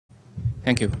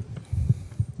Thank you.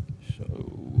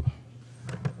 So,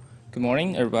 good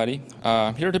morning, everybody.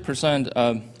 I'm here to present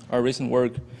our recent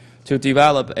work to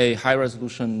develop a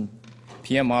high-resolution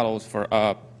PM model for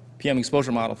PM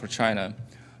exposure model for China.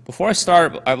 Before I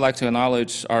start, I'd like to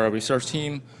acknowledge our research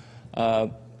team.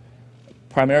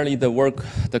 Primarily,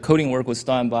 the coding work was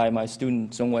done by my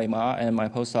student Zhongwei Ma and my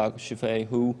postdoc Xufei,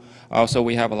 who also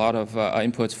we have a lot of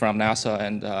inputs from NASA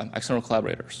and external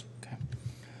collaborators.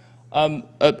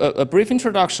 A brief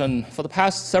introduction. For the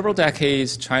past several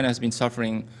decades, China has been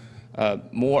suffering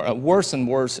worse and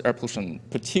worse air pollution,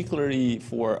 particularly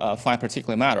for fine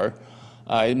particulate matter.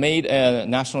 It made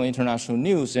national and international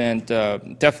news and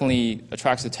definitely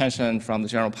attracts attention from the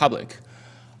general public.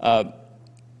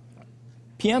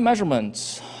 PM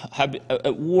measurements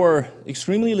were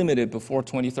extremely limited before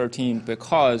 2013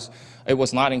 because it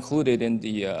was not included in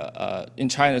in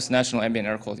China's national ambient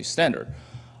air quality standard.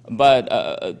 But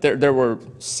there were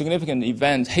significant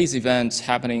haze events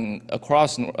happening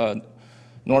across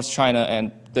North China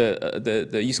and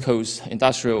the East Coast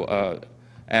industrialized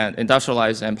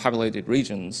and populated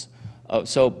regions.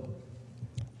 So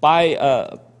by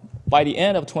the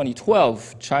end of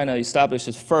 2012, China established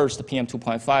its first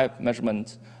PM₂.₅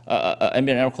 measurement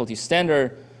ambient air quality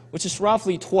standard, which is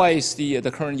roughly twice the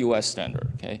current US standard.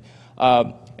 Okay?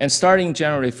 And starting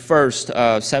January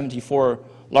 1st, 74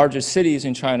 largest cities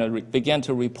in China began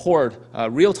to report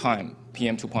real-time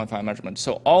PM₂.₅ measurements.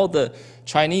 So all the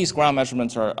Chinese ground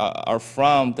measurements are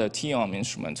from the TEOM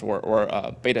instruments or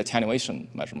beta attenuation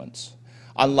measurements,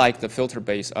 unlike the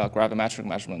filter-based gravimetric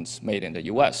measurements made in the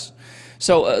US.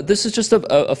 So this is just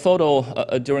a photo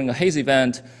during a haze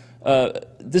event.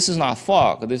 This is not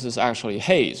fog. This is actually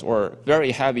haze or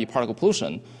very heavy particle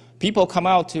pollution. People come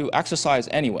out to exercise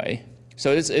anyway.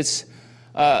 So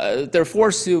they're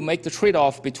forced to make the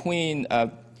trade-off between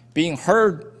being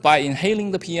hurt by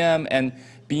inhaling the PM and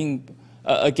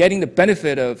getting the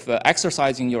benefit of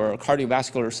exercising your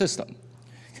cardiovascular system.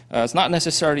 It's not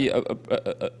necessarily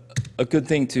a good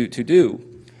thing to do.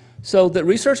 So the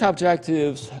research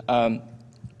objectives,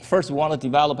 first we want to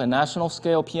develop a national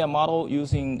scale PM model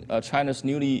using China's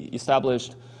newly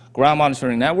established ground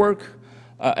monitoring network.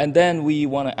 And then we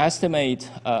want to estimate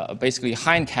basically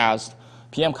hindcast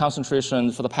PM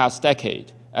concentrations for the past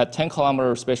decade at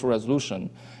 10-kilometer spatial resolution.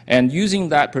 And using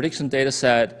that prediction data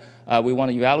set, we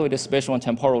want to evaluate the spatial and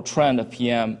temporal trend of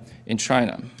PM in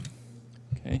China.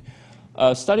 Okay.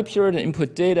 Study period and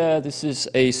input data. This is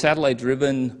a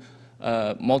satellite-driven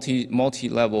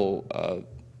multi-level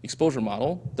exposure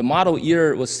model. The model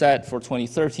year was set for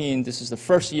 2013. This is the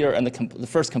first year and the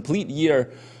first complete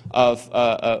year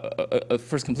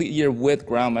with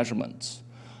ground measurements.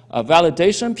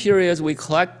 Validation periods, we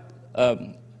collect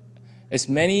as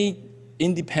many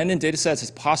independent data sets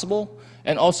as possible,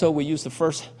 and also we use the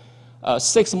first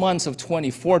 6 months of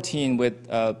 2014 with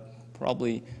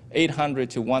probably 800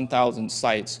 to 1,000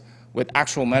 sites with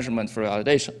actual measurements for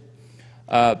validation.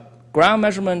 Ground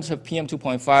measurements of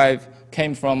PM₂.₅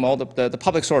 came from all the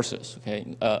public sources,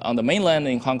 okay, on the mainland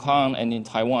in Hong Kong and in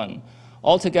Taiwan.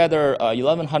 Altogether,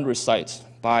 1,100 sites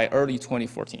by early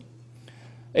 2014.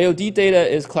 AOD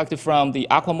data is collected from the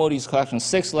Aquamodi's collection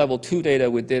 6 level 2 data.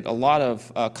 We did a lot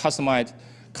of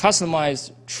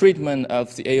customized treatment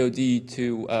of the AOD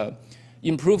to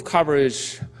improve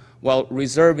coverage while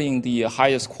reserving the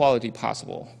highest quality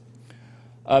possible.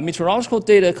 Meteorological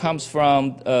data comes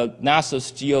from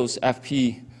NASA's GEOS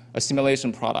FP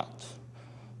assimilation product.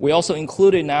 We also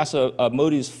included NASA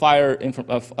Modi's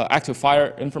active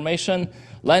fire information.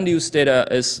 Land use data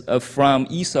is from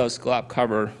ESA's glob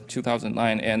cover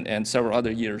 2009 and several other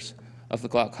years of the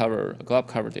glob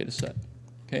cover data set.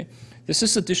 Okay? This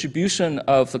is the distribution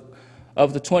of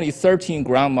the 2013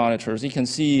 ground monitors. You can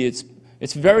see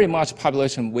it's very much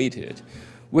population weighted,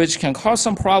 which can cause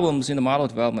some problems in the model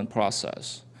development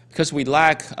process because we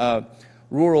lack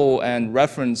rural and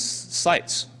reference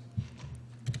sites.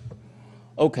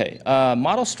 Okay,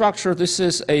 model structure. This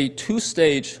is a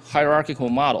two-stage hierarchical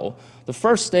model. The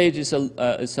first stage is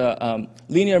a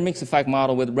linear mixed effect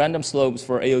model with random slopes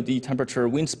for AOD, temperature,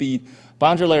 wind speed,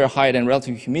 boundary layer height, and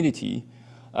relative humidity.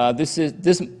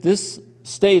 This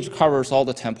stage covers all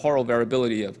the temporal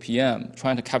variability of PM,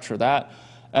 trying to capture that.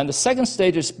 And the second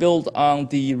stage is built on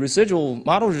the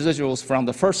model residuals from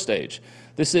the first stage.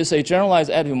 This is a generalized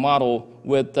additive model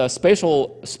with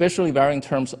spatially varying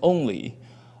terms only,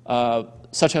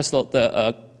 such as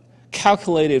the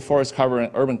calculated forest cover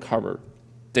and urban cover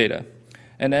data.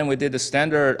 And then we did the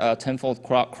standard tenfold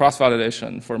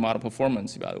cross-validation for model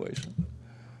performance evaluation.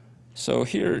 So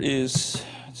here is,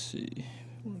 let's see,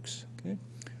 works, okay.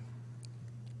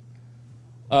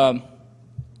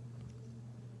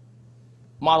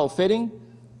 model fitting,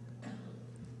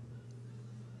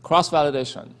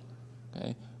 cross-validation. Okay.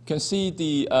 You can see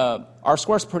the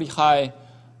R-square is pretty high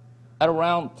at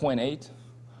around 0.8.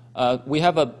 We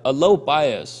have a low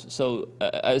bias, so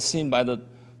as seen by the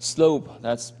slope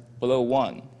that's below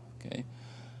 1. Okay.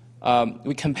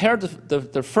 We compared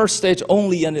the first stage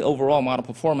only in the overall model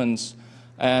performance,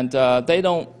 and they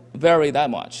don't vary that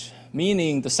much,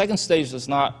 meaning the second stage does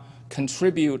not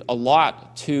contribute a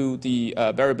lot to the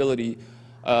variability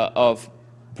of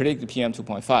predicted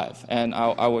PM2.5, and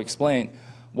I will explain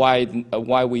why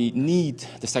we need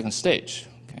the second stage.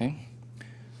 Okay.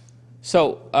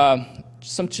 So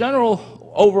some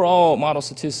general overall model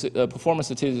performance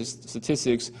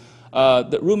statistics.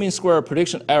 The root mean square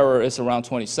prediction error is around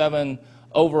 27.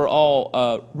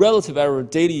 Overall relative error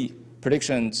daily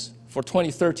predictions for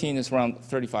 2013 is around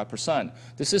 35%.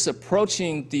 This is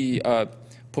approaching the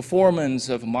performance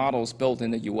of models built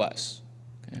in the US.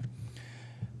 Okay.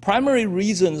 Primary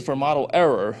reasons for model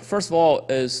error, first of all,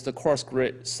 is the coarse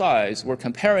grid size. We're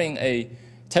comparing a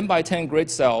 10 by 10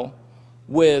 grid cell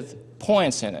with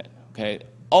points in it. Okay.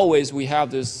 Always we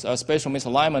have this spatial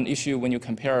misalignment issue when you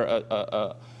compare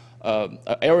an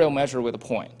aerial measure with a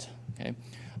point. Okay.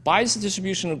 Bias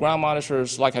distribution of ground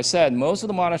monitors, like I said, most of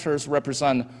the monitors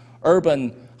represent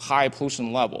urban high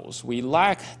pollution levels. We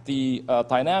lack the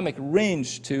dynamic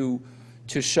range to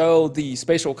show the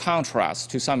spatial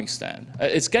contrast to some extent.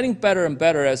 It's getting better and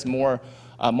better as more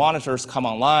monitors come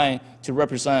online to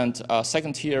represent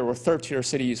second tier or third tier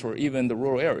cities or even the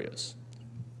rural areas.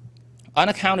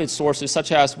 Unaccounted sources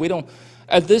such as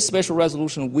at this spatial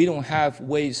resolution, we don't have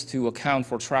ways to account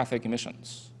for traffic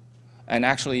emissions. And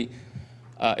actually,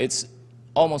 it's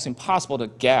almost impossible to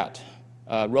get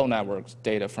road network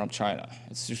data from China.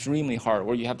 It's extremely hard,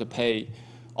 where you have to pay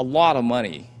a lot of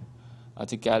money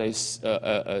to get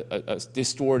a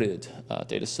distorted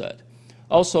data set.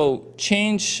 Also,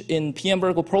 change in PM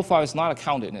vertical profile is not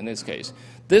accounted in this case.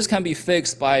 This can be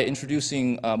fixed by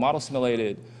introducing model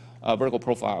simulated vertical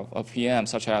profile of PM,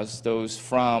 such as those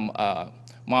from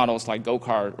models like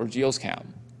GoCard or Geoscam.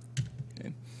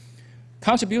 Okay.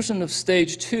 Contribution of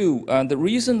stage 2, the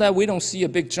reason that we don't see a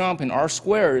big jump in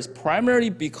R-square is primarily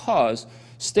because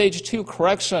stage 2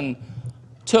 correction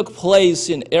took place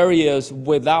in areas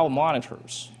without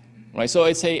monitors. Right? So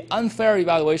it's an unfair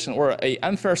evaluation or an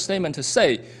unfair statement to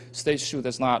say stage 2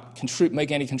 does not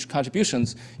make any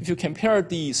contributions. If you compare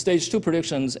the stage 2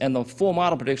 predictions and the full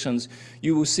model predictions,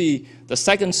 you will see the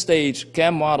second stage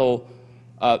GAM model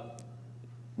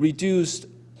reduced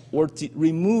or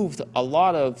removed a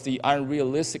lot of the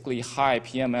unrealistically high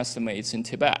PM estimates in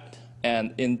Tibet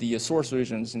and in the source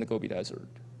regions in the Gobi Desert.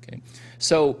 Okay.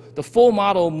 So the full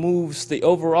model moves the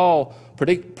overall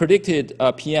predicted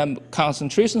PM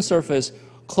concentration surface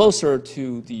closer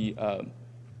to the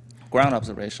ground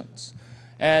observations.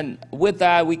 And with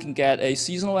that, we can get a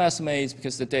seasonal estimates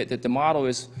because the model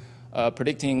is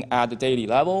predicting at the daily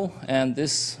level, and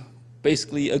this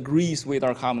basically agrees with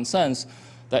our common sense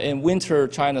that in winter,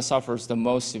 China suffers the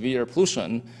most severe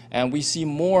pollution, and we see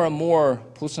more and more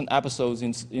pollution episodes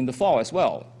in the fall as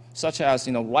well, such as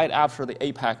right after the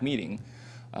APEC meeting.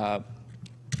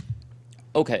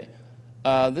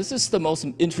 This is the most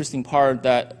interesting part,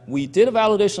 that we did a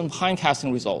validation of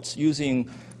hindcasting results using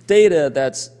data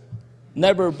that's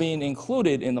never been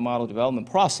included in the model development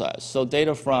process. So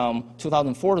data from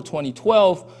 2004 to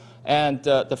 2012 and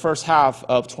the first half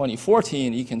of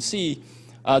 2014, you can see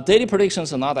daily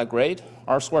predictions are not that great.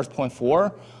 R-square is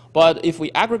 0.4. But if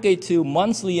we aggregate to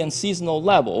monthly and seasonal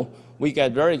level, we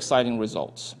get very exciting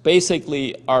results.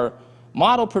 Basically, our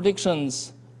model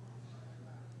predictions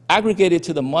aggregated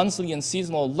to the monthly and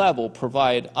seasonal level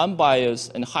provide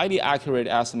unbiased and highly accurate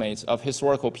estimates of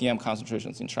historical PM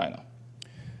concentrations in China.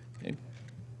 Okay.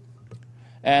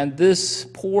 And this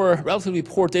relatively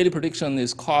poor data prediction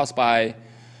is caused by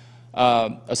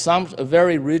a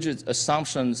very rigid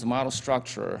assumptions model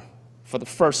structure for the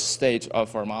first stage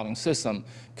of our modeling system,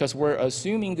 because we're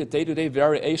assuming the day-to-day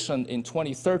variation in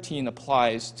 2013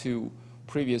 applies to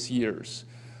previous years.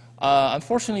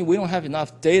 Unfortunately, we don't have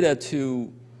enough data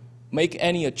to make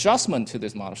any adjustment to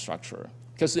this model structure,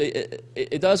 because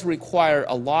it does require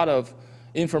a lot of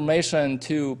information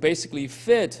to basically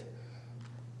fit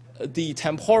the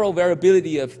temporal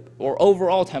variability or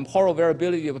overall temporal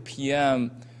variability of a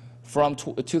PM from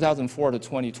 2004 to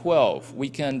 2012. We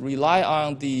can rely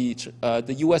on the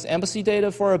US Embassy data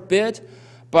for a bit,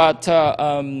 but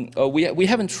we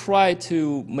haven't tried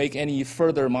to make any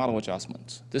further model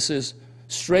adjustments. This is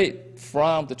straight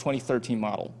from the 2013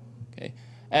 model. Okay?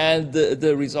 And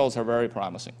the results are very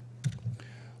promising.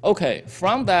 Okay,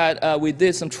 from that, we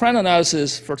did some trend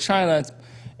analysis for China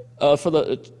for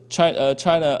the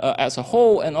China as a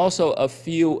whole, and also a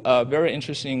few very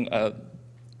interesting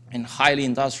and highly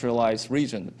industrialized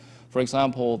regions. For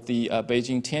example, the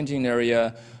Beijing-Tianjin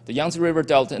area, the Yangtze River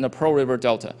Delta, and the Pearl River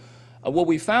Delta. What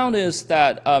we found is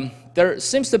that there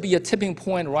seems to be a tipping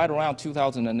point right around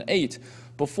 2008.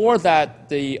 Before that,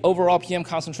 the overall PM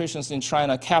concentrations in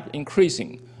China kept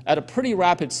increasing at a pretty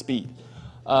rapid speed.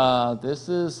 This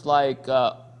is like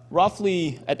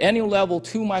roughly at annual level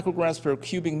 2 micrograms per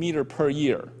cubic meter per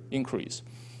year increase.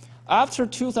 After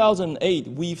 2008,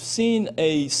 we've seen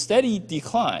a steady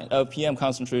decline of PM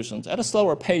concentrations at a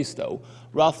slower pace, though,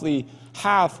 roughly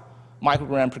half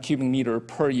microgram per cubic meter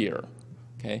per year.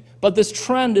 Okay? But this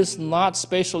trend is not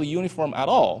spatially uniform at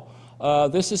all.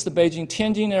 This is the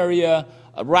Beijing-Tianjin area,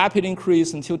 a rapid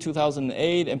increase until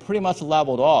 2008, and pretty much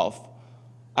leveled off.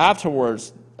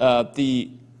 Afterwards,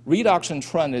 the reduction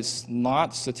trend is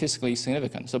not statistically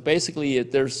significant. So basically,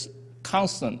 there's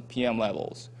constant PM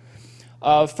levels.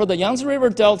 For the Yangtze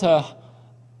River Delta,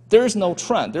 there is no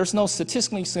trend. There's no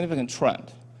statistically significant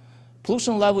trend.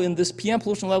 Pollution level in this PM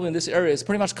pollution level in this area is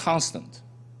pretty much constant,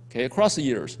 okay, across the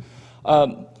years.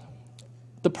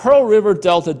 The Pearl River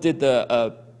Delta did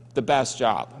the best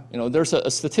job. You know, there's a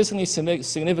statistically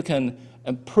significant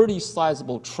and pretty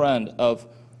sizable trend of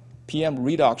PM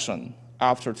reduction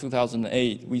after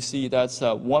 2008. We see that's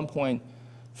 1.5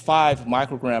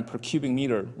 microgram per cubic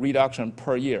meter reduction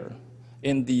per year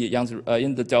in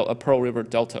the Pearl River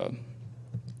Delta.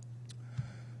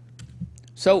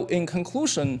 So in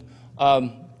conclusion,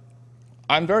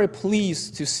 I'm very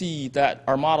pleased to see that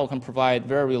our model can provide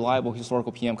very reliable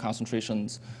historical PM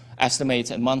concentrations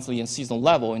estimates at monthly and seasonal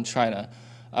level in China.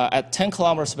 At 10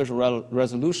 kilometer spatial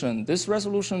resolution, this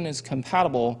resolution is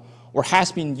compatible or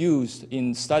has been used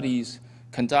in studies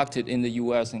conducted in the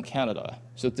US and Canada.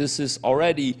 So this is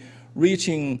already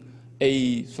reaching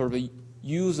a sort of a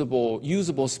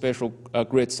usable spatial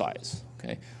grid size.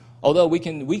 Okay? Although we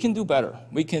can do better.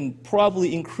 We can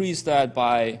probably increase that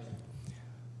by,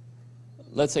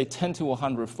 let's say, 10 to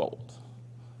 100-fold.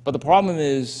 But the problem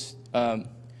is,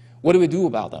 what do we do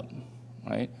about them,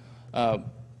 right?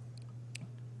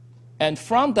 And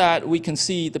from that, we can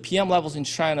see the PM levels in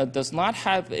China does not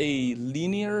have a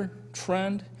linear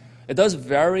trend. It does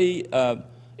vary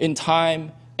in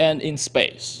time and in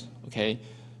space, okay?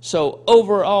 So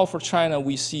overall for China,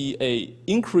 we see an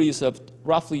increase of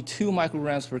roughly 2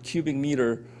 micrograms per cubic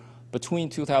meter between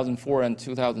 2004 and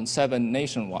 2007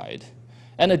 nationwide,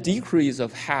 and a decrease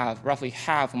of roughly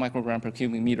half microgram per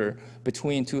cubic meter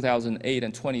between 2008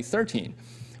 and 2013,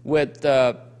 with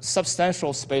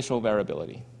substantial spatial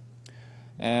variability.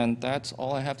 And that's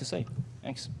all I have to say.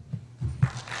 Thanks.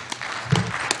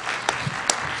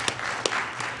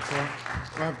 So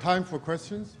we have time for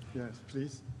questions. Yes,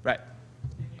 please. Right.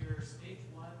 In your stage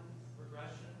 1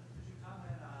 regression, could you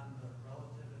comment on the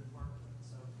relative importance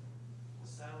of the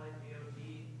satellite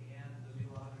AOD and the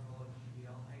meteorological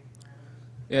PL height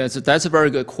parameters? Yeah, that's a very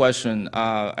good question.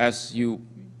 As you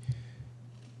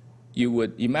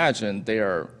would imagine, they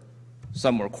are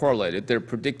somewhat correlated. Their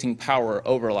predicting power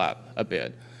overlap a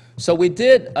bit. So we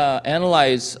did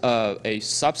analyze a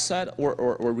subset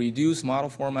or reduced model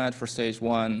format for stage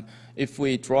 1.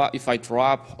 If I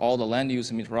drop all the land use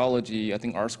and meteorology, I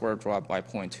think R² dropped by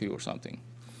 0.2 or something.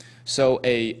 So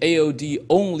a AOD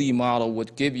only model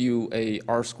would give you a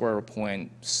R² of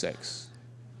 0.6.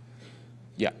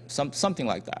 Yeah, something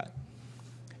like that.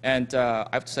 And I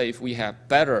have to say, if we have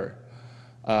better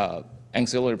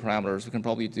auxiliary parameters, we can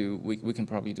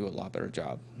probably do a lot better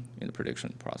job in the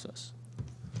prediction process.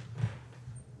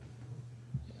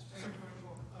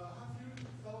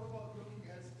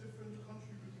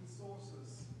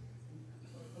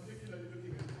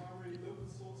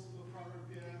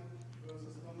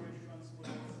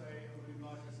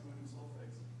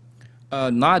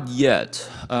 Not yet.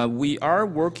 We are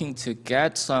working to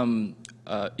get some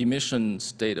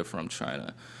emissions data from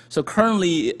China. So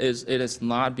currently, it has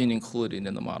not been included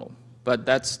in the model, but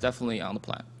that's definitely on the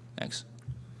plan. Thanks.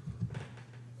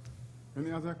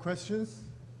 Any other questions?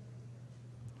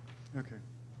 Okay. Can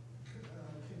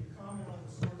you comment on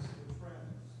the source of the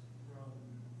trends from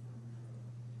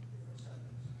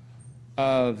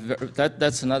different sectors?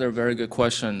 That's another very good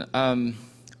question.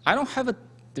 I don't have a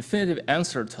definitive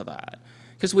answer to that,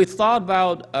 because we thought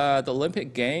about the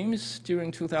Olympic Games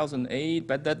during 2008,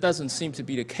 but that doesn't seem to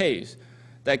be the case.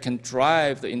 That can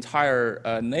drive the entire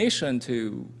nation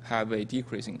to have a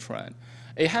decreasing trend.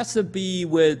 It has to be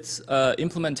with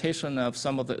implementation of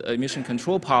some of the emission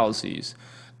control policies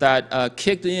that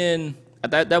kicked in,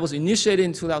 that was initiated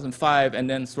in 2005 and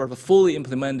then sort of fully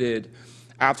implemented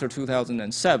after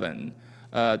 2007.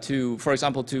 for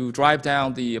example, to drive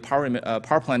down the power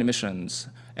plant emissions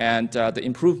and the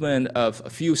improvement of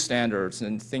fuel standards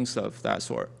and things of that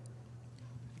sort.